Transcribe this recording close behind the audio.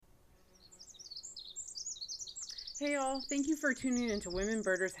Hey y'all, thank you for tuning into Women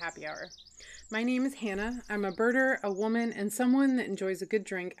Birders Happy Hour. My name is Hannah. I'm a birder, a woman, and someone that enjoys a good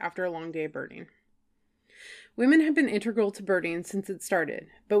drink after a long day of birding. Women have been integral to birding since it started,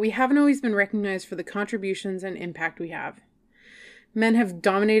 but we haven't always been recognized for the contributions and impact we have. Men have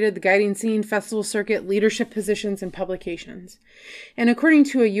dominated the guiding scene, festival circuit, leadership positions, and publications. And according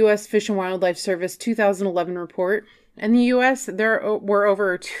to a U.S. Fish and Wildlife Service 2011 report, in the U.S., there were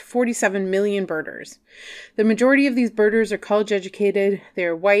over 47 million birders. The majority of these birders are college educated, they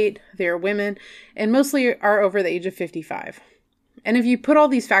are white, they are women, and mostly are over the age of 55. And if you put all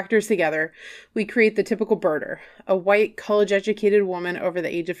these factors together, we create the typical birder, a white, college educated woman over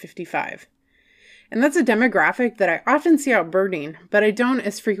the age of 55. And that's a demographic that I often see out birding, but I don't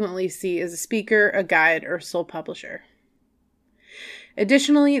as frequently see as a speaker, a guide, or a sole publisher.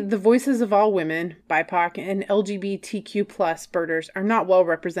 Additionally, the voices of all women, BIPOC, and LGBTQ+ birders are not well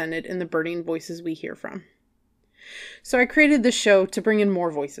represented in the birding voices we hear from. So I created this show to bring in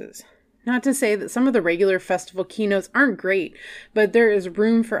more voices. Not to say that some of the regular festival keynotes aren't great, but there is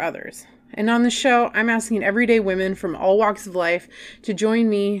room for others. And on the show, I'm asking everyday women from all walks of life to join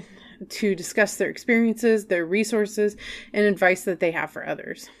me to discuss their experiences, their resources, and advice that they have for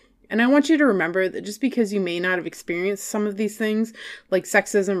others. And I want you to remember that just because you may not have experienced some of these things, like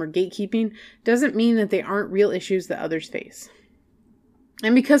sexism or gatekeeping, doesn't mean that they aren't real issues that others face.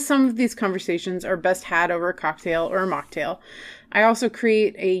 And because some of these conversations are best had over a cocktail or a mocktail, I also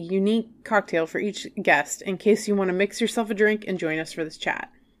create a unique cocktail for each guest in case you want to mix yourself a drink and join us for this chat.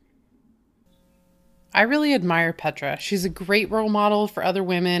 I really admire Petra. She's a great role model for other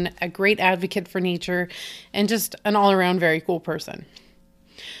women, a great advocate for nature, and just an all-around very cool person.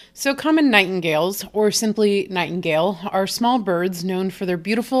 So common nightingales, or simply nightingale, are small birds known for their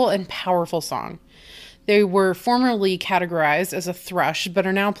beautiful and powerful song. They were formerly categorized as a thrush, but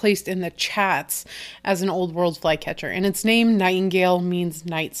are now placed in the chats as an old world flycatcher, and its name, nightingale, means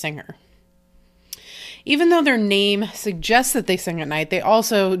night singer. Even though their name suggests that they sing at night, they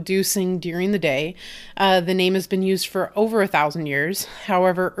also do sing during the day. The name has been used for over 1,000 years.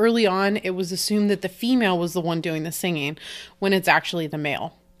 However, early on, it was assumed that the female was the one doing the singing, when it's actually the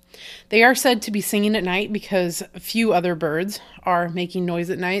male. They are said to be singing at night because few other birds are making noise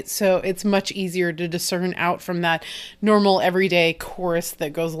at night, so it's much easier to discern out from that normal everyday chorus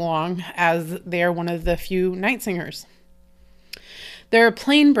that goes along, as they are one of the few night singers. They're a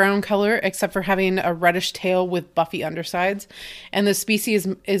plain brown color, except for having a reddish tail with buffy undersides, and the species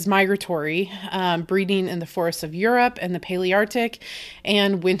is migratory, breeding in the forests of Europe and the Palearctic,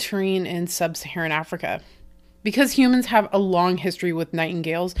 and wintering in sub-Saharan Africa. Because humans have a long history with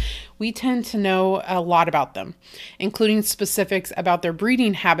nightingales, we tend to know a lot about them, including specifics about their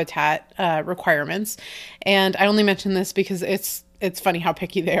breeding habitat requirements. And I only mention this because it's funny how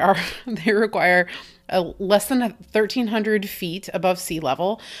picky they are. They require less than 1,300 feet above sea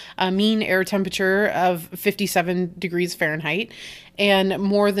level, a mean air temperature of 57 degrees Fahrenheit, and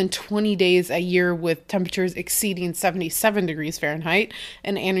more than 20 days a year with temperatures exceeding 77 degrees Fahrenheit,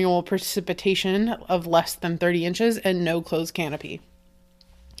 an annual precipitation of less than 30 inches, and no closed canopy.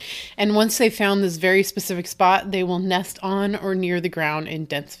 And once they've found this very specific spot, they will nest on or near the ground in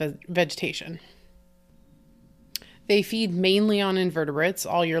dense vegetation. They feed mainly on invertebrates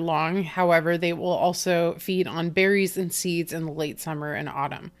all year long. However, they will also feed on berries and seeds in the late summer and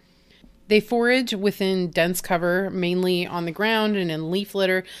autumn. They forage within dense cover, mainly on the ground and in leaf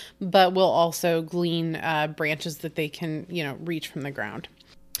litter, but will also glean branches that they can, reach from the ground.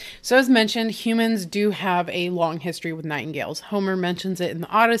 So as mentioned, humans do have a long history with nightingales. Homer mentions it in the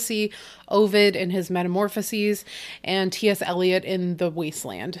Odyssey, Ovid in his Metamorphoses, and T.S. Eliot in The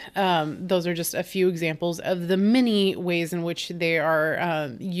Wasteland. Those are just a few examples of the many ways in which they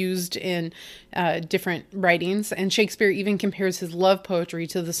are used in different writings, and Shakespeare even compares his love poetry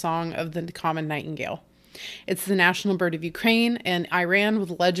to the song of the common nightingale. It's the national bird of Ukraine and Iran,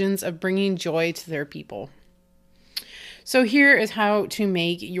 with legends of bringing joy to their people. So here is how to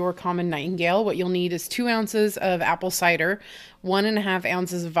make your common nightingale. What you'll need is 2 ounces of apple cider, 1.5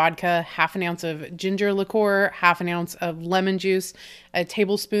 ounces of vodka, half an ounce of ginger liqueur, half an ounce of lemon juice, a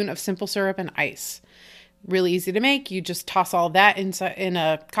tablespoon of simple syrup, and ice. Really easy to make. You just toss all that in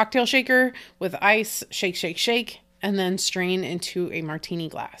a cocktail shaker with ice, shake, shake, shake, and then strain into a martini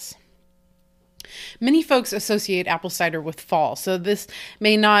glass. Many folks associate apple cider with fall, so this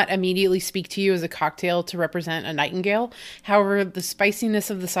may not immediately speak to you as a cocktail to represent a nightingale. However, the spiciness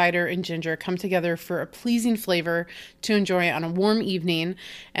of the cider and ginger come together for a pleasing flavor to enjoy on a warm evening,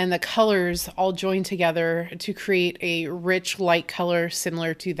 and the colors all join together to create a rich light color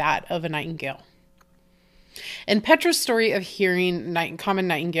similar to that of a nightingale. And Petra's story of hearing common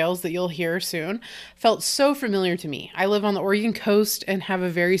nightingales that you'll hear soon felt so familiar to me. I live on the Oregon coast and have a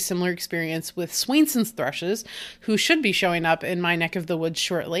very similar experience with Swainson's thrushes, who should be showing up in my neck of the woods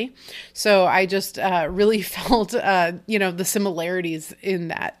shortly. So I just really felt, the similarities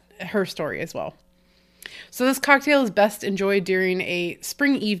in her story as well. So this cocktail is best enjoyed during a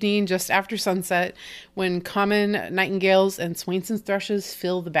spring evening just after sunset when common nightingales and Swainson's thrushes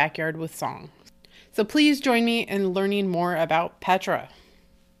fill the backyard with song. So please join me in learning more about Petra.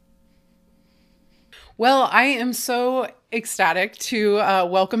 Well, I am so ecstatic to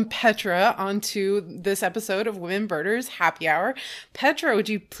welcome Petra onto this episode of Women Birders Happy Hour. Petra, would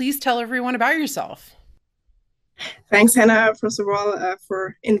you please tell everyone about yourself? Thanks, Hannah, first of all,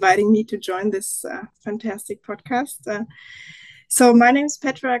 for inviting me to join this fantastic podcast. So my name is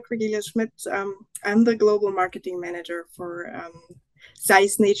Petra Kregelius-Schmidt. I'm the Global Marketing Manager for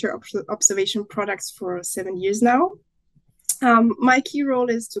Zeiss Nature Observation Products for 7 years now. My key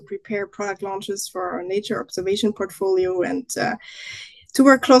role is to prepare product launches for our nature observation portfolio and to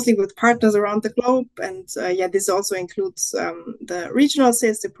work closely with partners around the globe. And this also includes the regional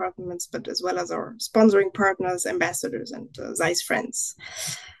sales departments, but as well as our sponsoring partners, ambassadors, and Zeiss friends.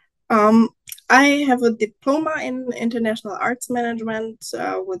 I have a diploma in international arts management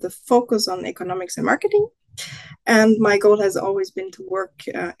with a focus on economics and marketing. And my goal has always been to work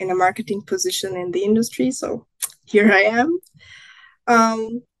in a marketing position in the industry. So here I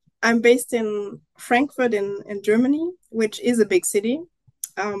am. I'm based in Frankfurt in Germany, which is a big city,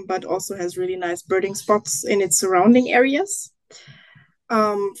 but also has really nice birding spots in its surrounding areas.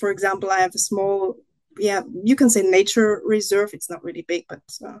 For example, I have a small, you can say nature reserve. It's not really big, but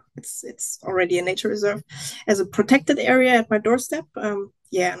it's already a nature reserve as a protected area at my doorstep.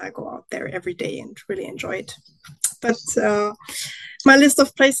 And I go out there every day and really enjoy it. But my list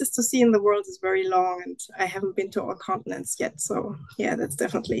of places to see in the world is very long, and I haven't been to all continents yet. So that's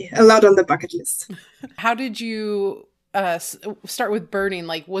definitely a lot on the bucket list. How did you start with birding?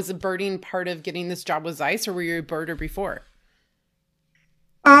 Like, was the birding part of getting this job with Zeiss, or were you a birder before?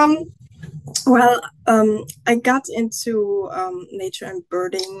 I got into nature and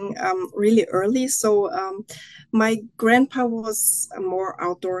birding really early. So my grandpa was more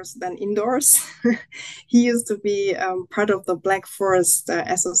outdoors than indoors. He used to be part of the Black Forest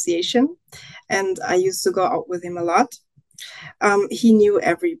Association, and I used to go out with him a lot. He knew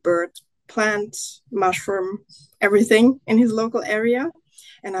every bird, plant, mushroom, everything in his local area,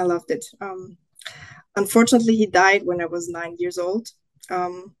 and I loved it. Unfortunately, he died when I was 9 years old.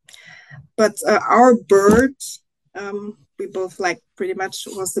 But our bird, we both like pretty much,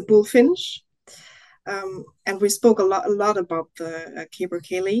 was the bullfinch. And we spoke a lot about the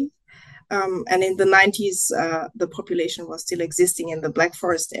capercaillie. And in the 90s, the population was still existing in the Black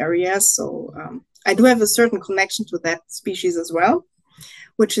Forest area. So I do have a certain connection to that species as well,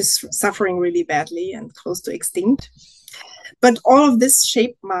 which is suffering really badly and close to extinct. But all of this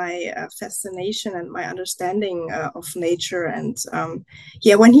shaped my fascination and my understanding of nature. And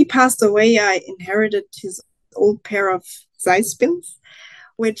when he passed away, I inherited his old pair of Zeiss spins,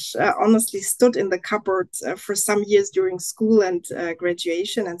 which honestly stood in the cupboard for some years during school and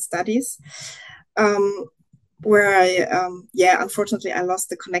graduation and studies, where unfortunately, I lost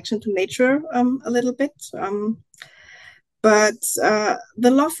the connection to nature a little bit. But the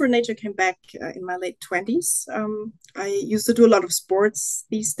love for nature came back in my late 20s. I used to do a lot of sports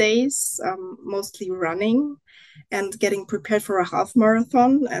these days, mostly running and getting prepared for a half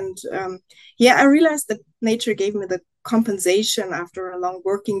marathon. And I realized that nature gave me the compensation after a long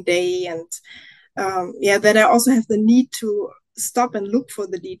working day. And that I also have the need to stop and look for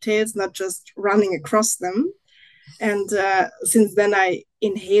the details, not just running across them. And since then, I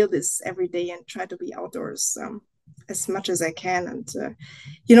inhale this every day and try to be outdoors as much as I can. And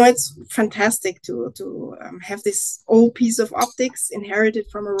it's fantastic to have this old piece of optics inherited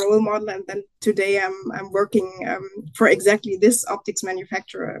from a role model, and then today I'm working for exactly this optics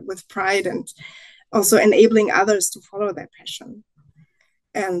manufacturer with pride, and also enabling others to follow their passion.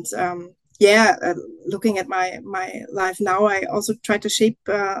 And looking at my life now, I also try to shape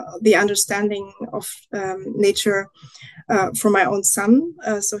the understanding of nature for my own son.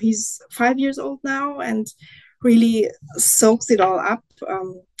 So he's 5 years old now, and really soaks it all up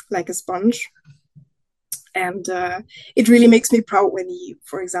like a sponge. And it really makes me proud when he,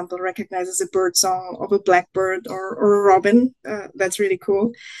 for example, recognizes a bird song of a blackbird or a robin. That's really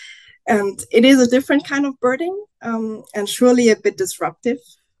cool. And it is a different kind of birding, and surely a bit disruptive,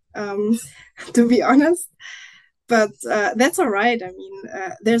 to be honest. But that's all right. I mean,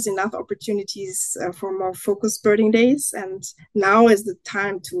 there's enough opportunities for more focused birding days, and now is the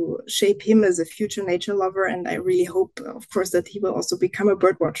time to shape him as a future nature lover. And I really hope, of course, that he will also become a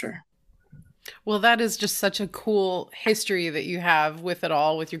bird watcher. Well, that is just such a cool history that you have with it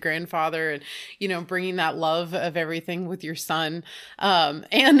all, with your grandfather, and bringing that love of everything with your son,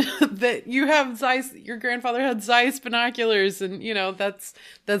 and that you have Zeiss. Your grandfather had Zeiss binoculars, and that's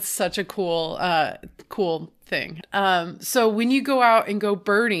such a cool thing. So when you go out and go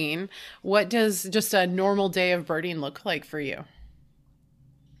birding, what does just a normal day of birding look like for you?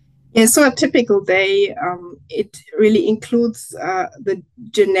 Yeah, so a typical day, it really includes the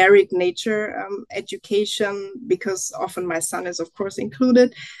generic nature education because often my son is, of course,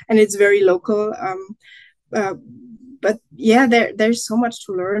 included, and it's very local. Uh, but yeah, there's so much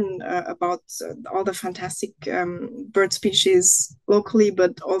to learn about all the fantastic bird species locally,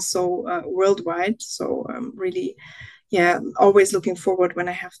 but also worldwide. So really, yeah, always looking forward when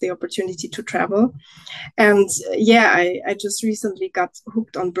I have the opportunity to travel. And yeah, I just recently got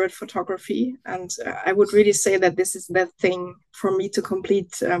hooked on bird photography. And I would really say that this is the thing for me to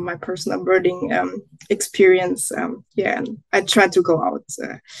complete my personal birding experience. Yeah, and I try to go out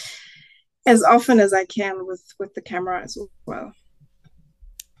as often as I can with the camera as well.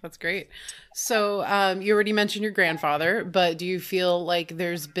 That's great. So, you already mentioned your grandfather, but do you feel like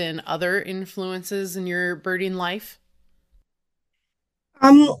there's been other influences in your birding life?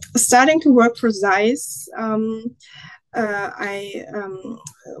 Starting to work for Zeiss, I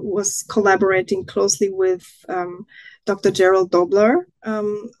was collaborating closely with Dr. Gerald Dobler,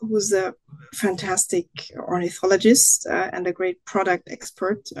 who's a fantastic ornithologist and a great product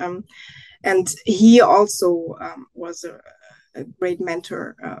expert. And he also was a great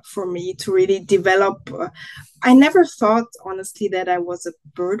mentor for me to really develop. I never thought, honestly, that I was a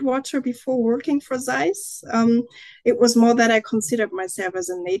bird watcher before working for Zeiss. It was more that I considered myself as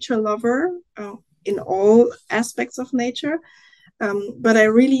a nature lover in all aspects of nature. But I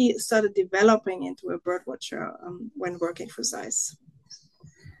really started developing into a bird watcher when working for Zeiss.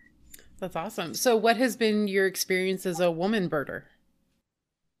 That's awesome. So, what has been your experience as a woman birder?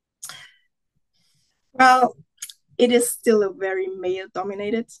 Well, it is still a very male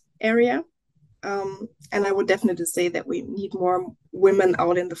dominated area. And I would definitely say that we need more women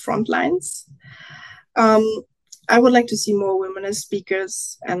out in the front lines. Um, I would like to see more women as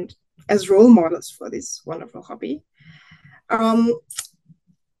speakers and as role models for this wonderful hobby. Um,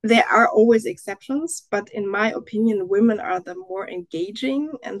 there are always exceptions, but in my opinion, women are the more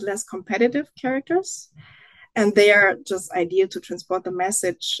engaging and less competitive characters. And they are just ideal to transport the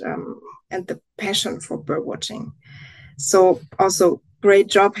message and the passion for bird watching. So also great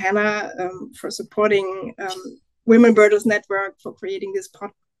job, Hannah, for supporting Women Birders Network, for creating this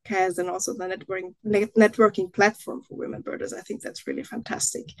podcast and also the networking platform for women birders. I think that's really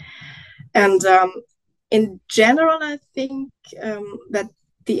fantastic. And in general, I think that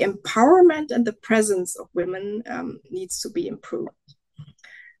the empowerment and the presence of women needs to be improved.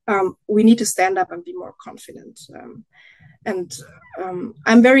 We need to stand up and be more confident. And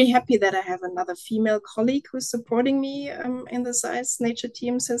I'm very happy that I have another female colleague who's supporting me in the Zeiss Nature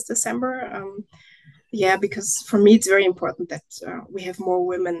team since December. Yeah, because for me, it's very important that we have more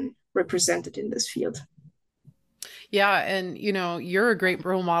women represented in this field. Yeah, and you're a great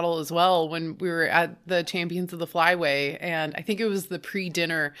role model as well. When we were at the Champions of the Flyway, and I think it was the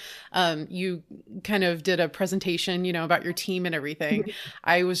pre-dinner, you kind of did a presentation, about your team and everything.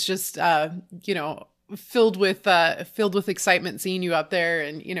 I was just, filled with excitement seeing you up there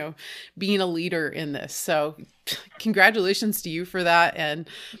and being a leader in this. So congratulations to you for that. And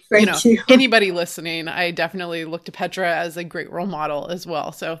Thank you. anybody listening, I definitely look to Petra as a great role model as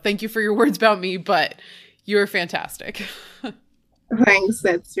well. So thank you for your words about me, but you're fantastic. Thanks.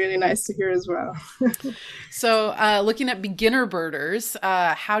 That's really nice to hear as well. So looking at beginner birders,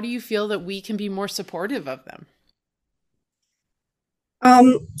 how do you feel that we can be more supportive of them?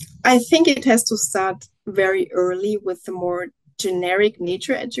 Um, I think it has to start very early with the more generic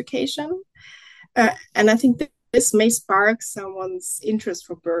nature education. And I think this may spark someone's interest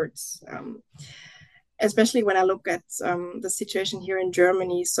for birds, especially when I look at the situation here in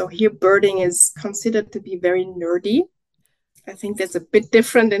Germany. So here, birding is considered to be very nerdy. I think that's a bit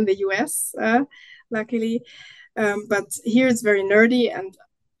different in the US, luckily. But here it's very nerdy, and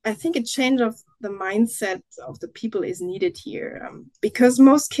I think a change of the mindset of the people is needed here because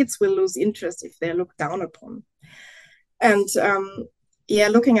most kids will lose interest if they're looked down upon. And yeah,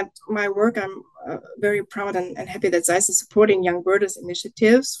 looking at my work, I'm very proud and happy that ZEISS is supporting young birders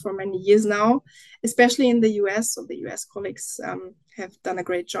initiatives for many years now, especially in the US. So the US colleagues have done a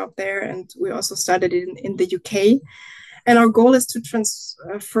great job there, and we also started in the UK. And our goal is to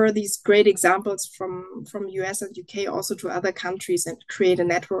transfer these great examples from US and UK also to other countries and create a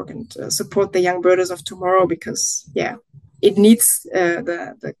network and support the young birders of tomorrow, because yeah, it needs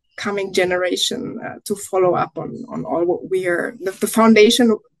the coming generation to follow up on all what we are, the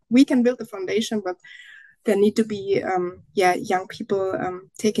foundation. We can build the foundation, but there need to be young people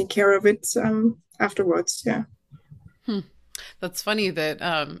taking care of it afterwards. Yeah. That's funny that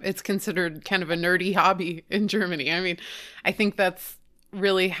it's considered kind of a nerdy hobby in Germany. I mean, I think that's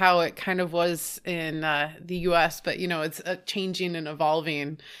really how it kind of was in the US, but it's changing and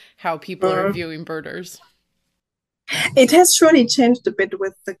evolving how people are viewing birders. It has surely changed a bit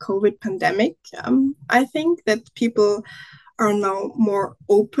with the COVID pandemic. I think that people are now more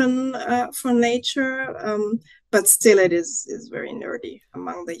open for nature, but still it is very nerdy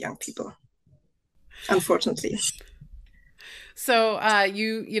among the young people, unfortunately. So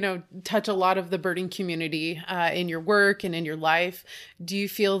you touch a lot of the birding community in your work and in your life. Do you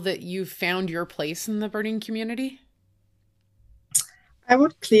feel that you've found your place in the birding community? I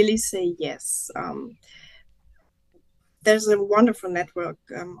would clearly say yes. There's a wonderful network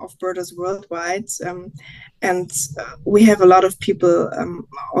of birders worldwide, and we have a lot of people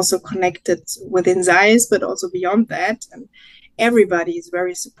also connected within ZEISS, but also beyond that. And everybody is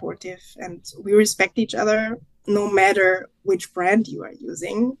very supportive, and we respect each other no matter which brand you are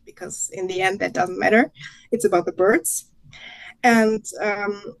using, because in the end that doesn't matter. It's about the birds. And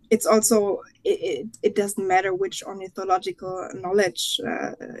it's also, it doesn't matter which ornithological knowledge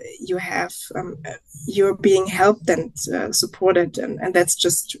you have. You're being helped and supported, and that's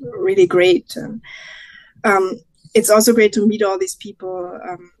just really great. And it's also great to meet all these people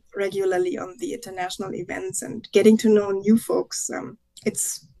regularly on the international events and getting to know new folks.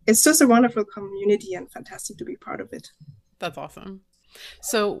 It's just a wonderful community and fantastic to be part of it. That's awesome.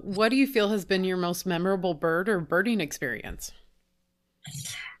 So what do you feel has been your most memorable bird or birding experience?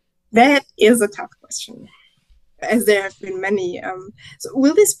 That is a tough question, as there have been many. So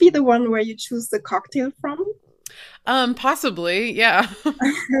will this be the one where you choose the cocktail from? Possibly, yeah.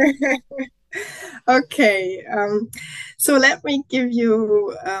 Okay. So let me give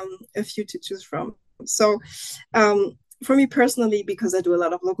you a few to choose from. So for me personally, because I do a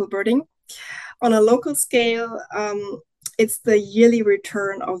lot of local birding, on a local scale, it's the yearly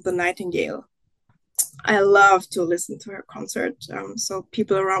return of the Nightingale. I love to listen to her concert. So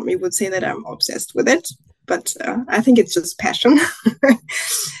people around me would say that I'm obsessed with it, but I think it's just passion.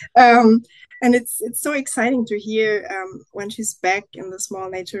 And it's so exciting to hear when she's back in the small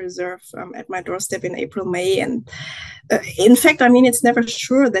nature reserve at my doorstep in April, May. And in fact, I mean, it's never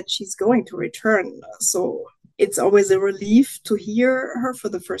sure that she's going to return. So it's always a relief to hear her for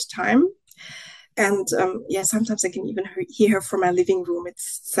the first time. And sometimes I can even hear her from my living room.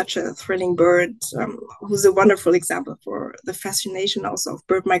 It's such a thrilling bird, who's a wonderful example for the fascination also of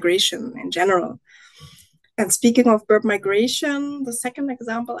bird migration in general. And speaking of bird migration, the second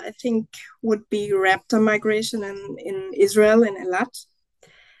example I think would be raptor migration in Israel, in Eilat.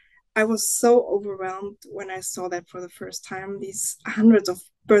 I was so overwhelmed when I saw that for the first time, these hundreds of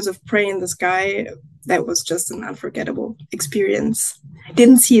birds of prey in the sky. That was just an unforgettable experience. I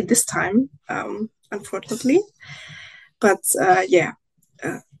didn't see it this time, unfortunately. But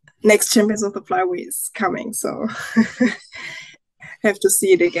next Champions of the Flyway is coming, so have to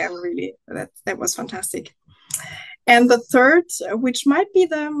see it again, really. That was fantastic. And the third, which might be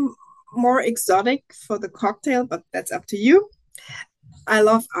the more exotic for the cocktail, but that's up to you. I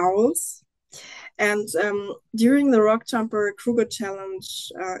love owls. And during the Rock Jumper Kruger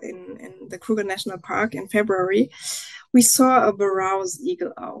Challenge in the Kruger National Park in February, we saw a Barrow's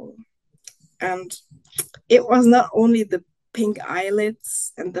eagle owl. And it was not only the pink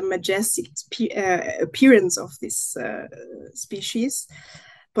eyelids and the majestic appearance of this species,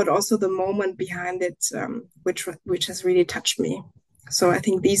 but also the moment behind it, which has really touched me. So I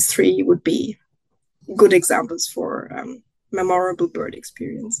think these three would be good examples for memorable bird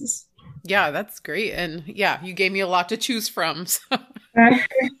experiences. Yeah, that's great. And yeah, you gave me a lot to choose from. So.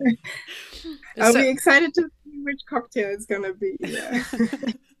 I'll be excited to see which cocktail it's going to be. Yeah.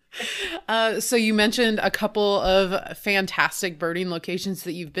 So you mentioned a couple of fantastic birding locations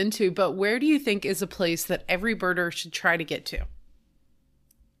that you've been to, but where do you think is a place that every birder should try to get to?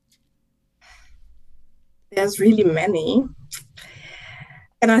 There's really many.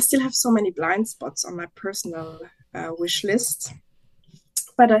 And I still have so many blind spots on my personal wish list.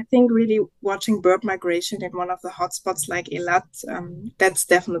 but I think really watching bird migration in one of the hotspots like Eilat, that's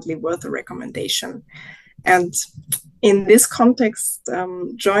definitely worth a recommendation. And in this context,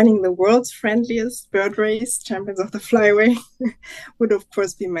 joining the world's friendliest bird race, Champions of the Flyway, would of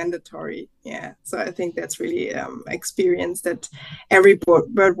course be mandatory. Yeah, so I think that's really experience that every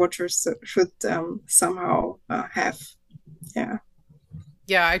bird watcher should somehow have. Yeah.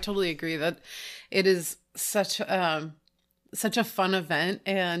 Yeah, I totally agree that it is such a fun event.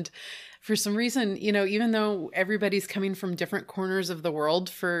 And for some reason, even though everybody's coming from different corners of the world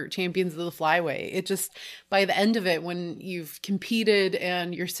for Champions of the Flyway, it just, by the end of it, when you've competed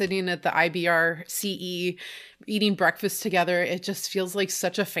and you're sitting at the IBR CE eating breakfast together, it just feels like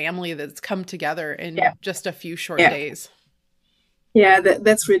such a family that's come together in just a few short days. Yeah,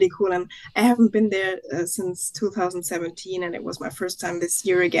 that's really cool. And I haven't been there since 2017, and it was my first time this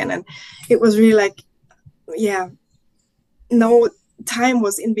year again. And it was really like, yeah, no time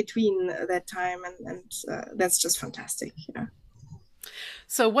was in between that time, and that's just fantastic. Yeah.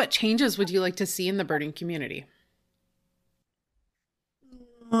 So what changes would you like to see in the birding community?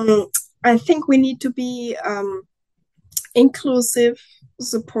 I think we need to be inclusive,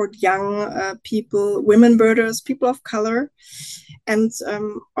 support young people, women birders, people of color, and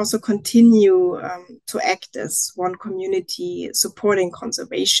also continue to act as one community supporting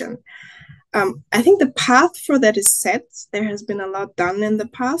conservation. I think the path for that is set. There has been a lot done in the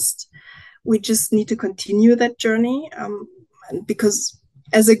past. We just need to continue that journey because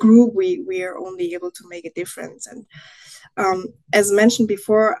as a group, we are only able to make a difference. And as mentioned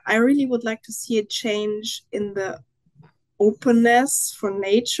before, I really would like to see a change in the openness for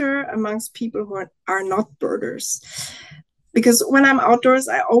nature amongst people who are not birders. Because when I'm outdoors,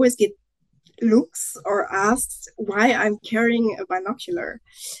 I always get looks or asked why I'm carrying a binocular.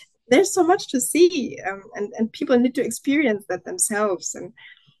 There's so much to see, and people need to experience that themselves. And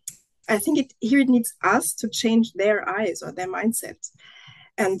I think it needs us to change their eyes or their mindset.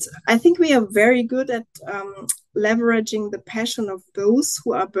 And I think we are very good at leveraging the passion of those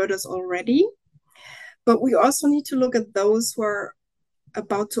who are birders already. But we also need to look at those who are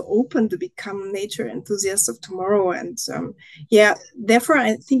about to open to become nature enthusiasts of tomorrow. And therefore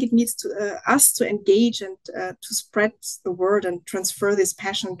I think it needs to us to engage and to spread the word and transfer this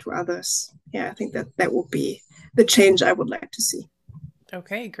passion to others. Yeah, I think that would be the change I would like to see.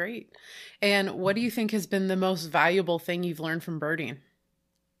 Okay, great. And what do you think has been the most valuable thing you've learned from birding?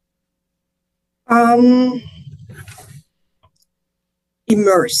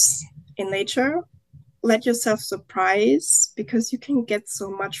 Immerse in nature. Let yourself surprise, because you can get so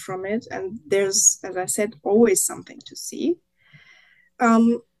much from it, and there's, as I said, always something to see.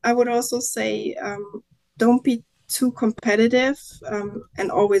 I would also say don't be too competitive, and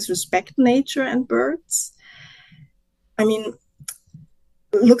always respect nature and birds. I mean,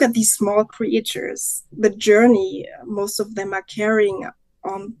 look at these small creatures, the journey most of them are carrying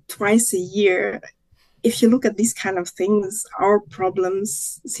on twice a year. If you look at these kind of things, our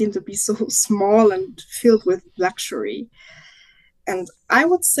problems seem to be so small and filled with luxury. And I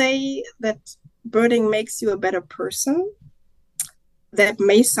would say that birding makes you a better person. That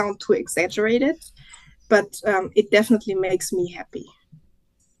may sound too exaggerated, but it definitely makes me happy.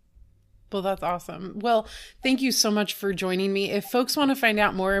 Well, that's awesome. Well, thank you so much for joining me. If folks want to find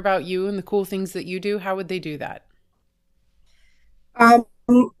out more about you and the cool things that you do, how would they do that?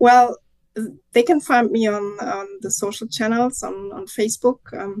 Well, they can find me on the social channels, on Facebook,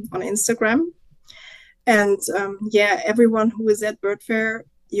 on Instagram. And everyone who is at Bird Fair,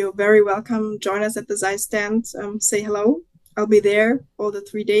 you're very welcome. Join us at the Zeiss stand. Say hello. I'll be there all the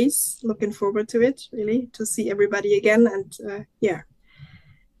 3 days. Looking forward to it, really, to see everybody again. And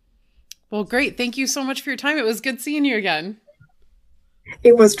Well, great. Thank you so much for your time. It was good seeing you again.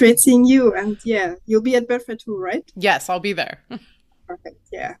 It was great seeing you. And you'll be at Bird Fair too, right? Yes, I'll be there. Perfect.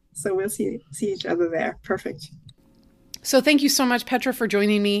 Yeah. So we'll see each other there. Perfect. So thank you so much, Petra, for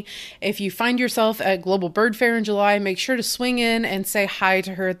joining me. If you find yourself at Global Bird Fair in July, make sure to swing in and say hi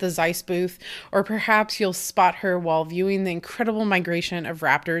to her at the Zeiss booth, or perhaps you'll spot her while viewing the incredible migration of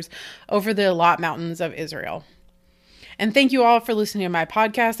raptors over the Eilat Mountains of Israel. And thank you all for listening to my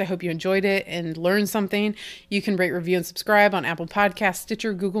podcast. I hope you enjoyed it and learned something. You can rate, review, and subscribe on Apple Podcasts,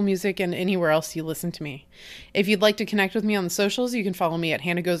 Stitcher, Google Music, and anywhere else you listen to me. If you'd like to connect with me on the socials, you can follow me at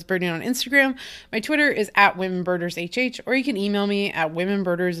Hannah Goes Birding on Instagram. My Twitter is at WomenBirdersHH, or you can email me at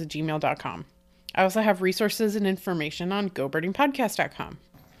womenbirders@gmail.com. I also have resources and information on GoBirdingPodcast.com.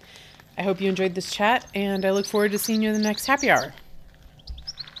 I hope you enjoyed this chat, and I look forward to seeing you in the next happy hour.